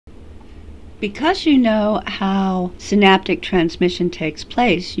Because you know how synaptic transmission takes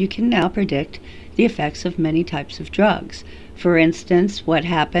place, you can now predict the effects of many types of drugs. For instance, what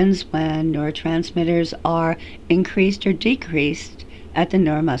happens when neurotransmitters are increased or decreased at the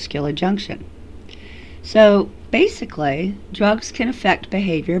neuromuscular junction. So basically, drugs can affect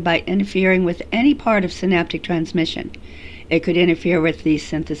behavior by interfering with any part of synaptic transmission. It could interfere with the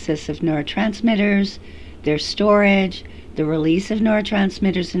synthesis of neurotransmitters, their storage, the release of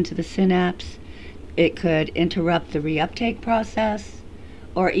neurotransmitters into the synapse. It could interrupt the reuptake process,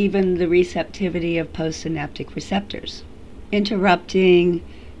 or even the receptivity of postsynaptic receptors. Interrupting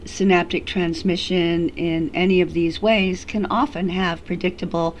synaptic transmission in any of these ways can often have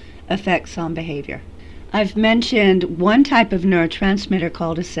predictable effects on behavior. I've mentioned one type of neurotransmitter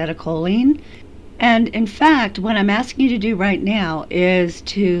called acetylcholine. And in fact, what I'm asking you to do right now is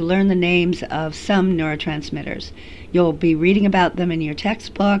to learn the names of some neurotransmitters. You'll be reading about them in your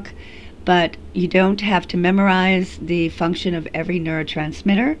textbook, but you don't have to memorize the function of every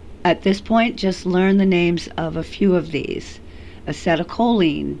neurotransmitter. At this point, just learn the names of a few of these: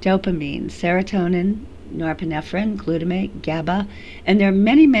 acetylcholine, dopamine, serotonin, norepinephrine, glutamate, GABA, and there are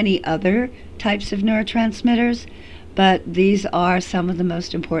many, many other types of neurotransmitters. But these are some of the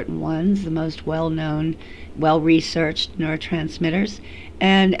most important ones, the most well-known, well-researched neurotransmitters.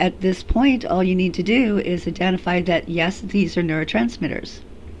 And at this point, all you need to do is identify that, yes, these are neurotransmitters.